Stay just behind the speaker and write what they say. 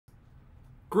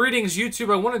Greetings,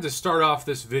 YouTube. I wanted to start off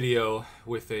this video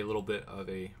with a little bit of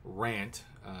a rant,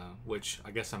 which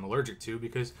I guess I'm allergic to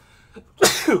because,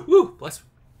 woo, bless me.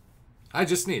 I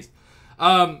just sneezed.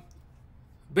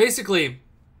 Basically,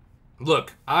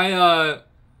 look, I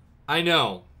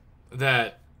know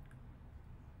that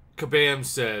Kabam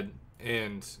said,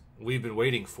 and we've been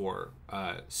waiting for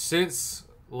since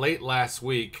late last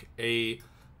week, a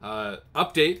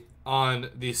update on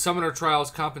the Summoner Trials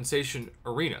compensation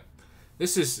arena.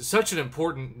 This is such an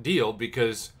important deal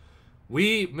because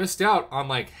we missed out on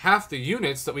like half the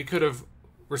units that we could have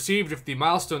received if the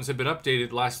milestones had been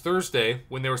updated last Thursday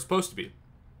when they were supposed to be.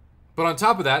 But on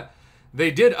top of that, they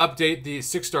did update the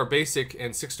 6-star basic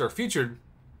and 6-star featured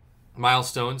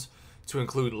milestones to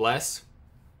include less.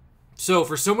 So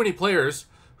for so many players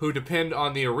who depend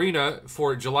on the arena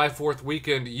for July 4th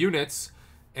weekend units,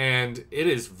 and it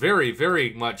is very,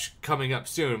 very much coming up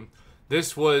soon,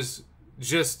 this was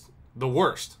just the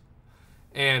worst.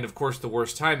 And of course the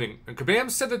worst timing. And Kabam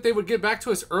said that they would get back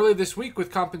to us early this week with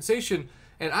compensation.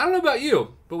 And I don't know about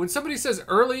you, but when somebody says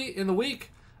early in the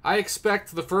week, I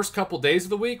expect the first couple days of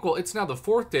the week. Well, it's now the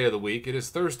 4th day of the week. It is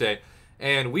Thursday.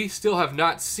 And we still have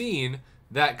not seen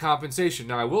that compensation.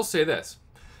 Now, I will say this.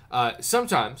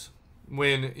 Sometimes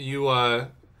when you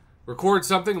record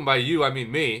something, and by you, I mean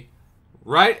me,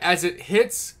 right as it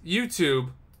hits YouTube,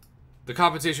 the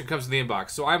compensation comes in the inbox.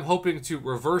 So I'm hoping to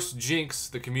reverse jinx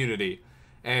the community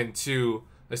and to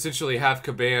essentially have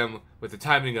Kabam, with the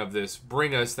timing of this,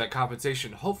 bring us that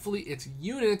compensation. Hopefully it's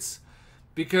units,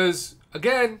 because,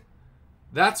 again,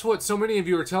 that's what so many of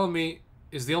you are telling me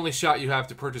is the only shot you have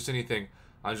to purchase anything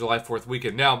on July 4th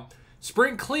weekend. Now,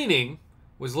 spring cleaning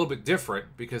was a little bit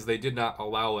different because they did not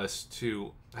allow us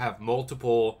to have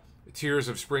multiple tiers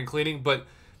of spring cleaning, but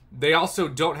they also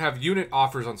don't have unit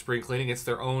offers on spring cleaning. It's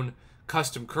their own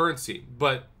custom currency.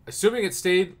 But assuming it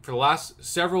stayed for the last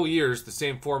several years the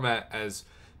same format as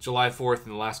July 4th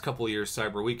and the last couple of years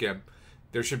Cyber Weekend,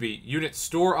 there should be unit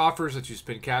store offers that you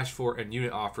spend cash for and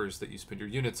unit offers that you spend your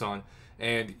units on,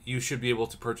 and you should be able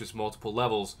to purchase multiple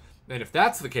levels. And if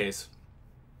that's the case,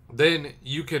 then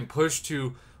you can push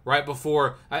to right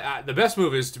before. The best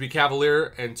move is to be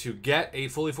Cavalier and to get a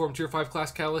fully formed Tier 5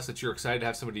 class Catalyst that you're excited to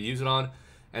have somebody use it on,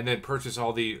 and then purchase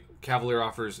all the Cavalier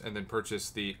offers and then purchase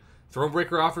the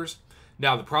Thronebreaker offers.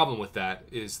 Now, the problem with that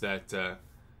is that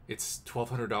it's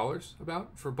 $1,200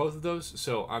 about for both of those.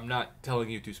 So I'm not telling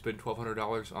you to spend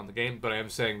 $1,200 on the game, but I am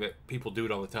saying that people do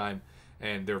it all the time,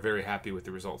 and they're very happy with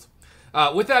the results.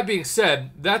 With that being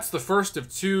said, that's the first of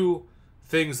two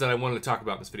things that I wanted to talk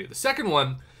about in this video. The second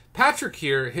one, Patrick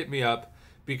here hit me up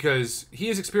because he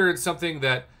has experienced something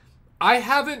that I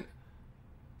haven't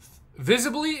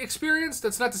visibly experienced.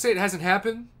 That's not to say it hasn't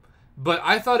happened, but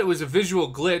I thought it was a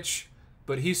visual glitch.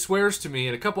 But he swears to me,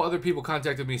 and a couple other people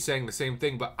contacted me saying the same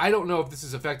thing, but I don't know if this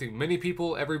is affecting many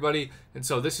people, everybody, and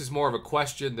so this is more of a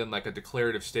question than like a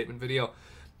declarative statement video.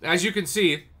 As you can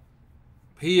see,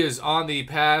 he is on the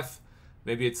path,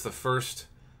 maybe it's the first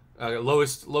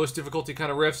lowest difficulty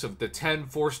kind of rifts of the 10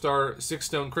 4-star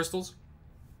 6-stone crystals,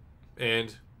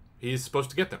 and he's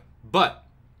supposed to get them. But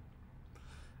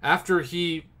after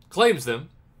he claims them,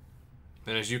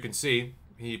 and as you can see,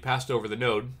 he passed over the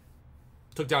node,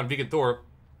 took down Vegan Thor.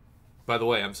 By the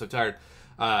way, I'm so tired.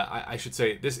 I should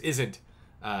say this isn't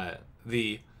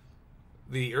the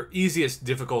easiest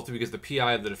difficulty because the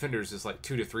PI of the defenders is like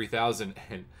 2,000 to 3,000,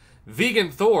 and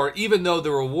Vegan Thor, even though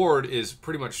the reward is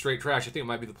pretty much straight trash, I think it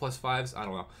might be the +5s. I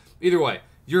don't know. Either way,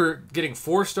 you're getting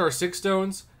 4-star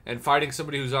 6-stones and fighting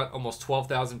somebody who's at almost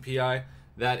 12,000 PI.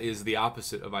 That is the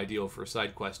opposite of ideal for a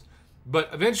side quest. But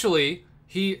eventually,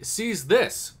 he sees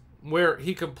this, where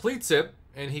he completes it,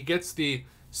 and he gets the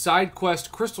side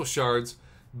quest crystal shards,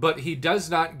 but he does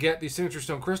not get the signature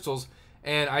stone crystals.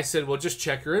 And I said, well, just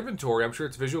check your inventory. I'm sure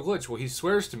it's a visual glitch. Well, he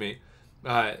swears to me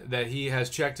that he has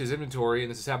checked his inventory,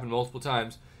 and this has happened multiple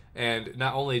times. And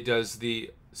not only does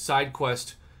the side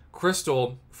quest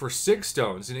crystal for 6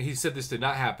 stones, and he said this did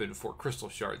not happen for crystal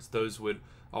shards. Those would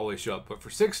always show up. But for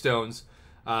 6 stones,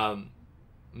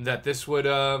 that this would,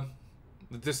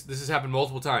 this has happened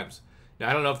multiple times. Now,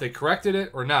 I don't know if they corrected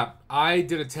it or not. I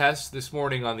did a test this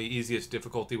morning on the easiest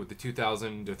difficulty with the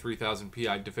 2,000 to 3,000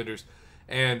 PI defenders,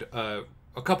 and a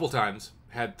couple times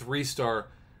had 3-star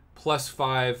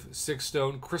 +5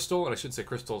 6-stone crystal, and I should say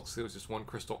crystal because it was just one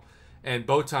crystal. And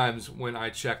both times when I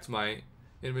checked my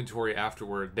inventory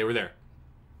afterward, they were there.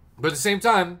 But at the same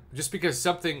time, just because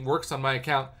something works on my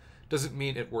account doesn't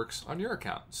mean it works on your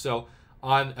account. So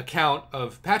on account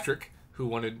of Patrick, who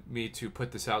wanted me to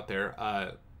put this out there,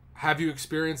 have you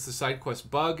experienced the side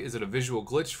quest bug? Is it a visual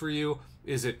glitch for you?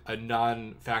 Is it a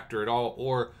non-factor at all?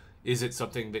 Or is it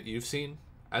something that you've seen?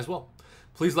 as well.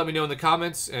 Please let me know in the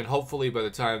comments, and hopefully by the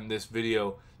time this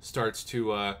video starts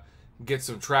to get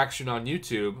some traction on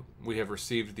YouTube, we have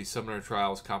received the Summoner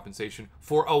Trials compensation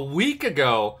for a week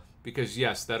ago, because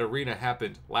yes, that arena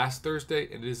happened last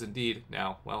Thursday, and it is indeed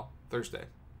now, well, Thursday.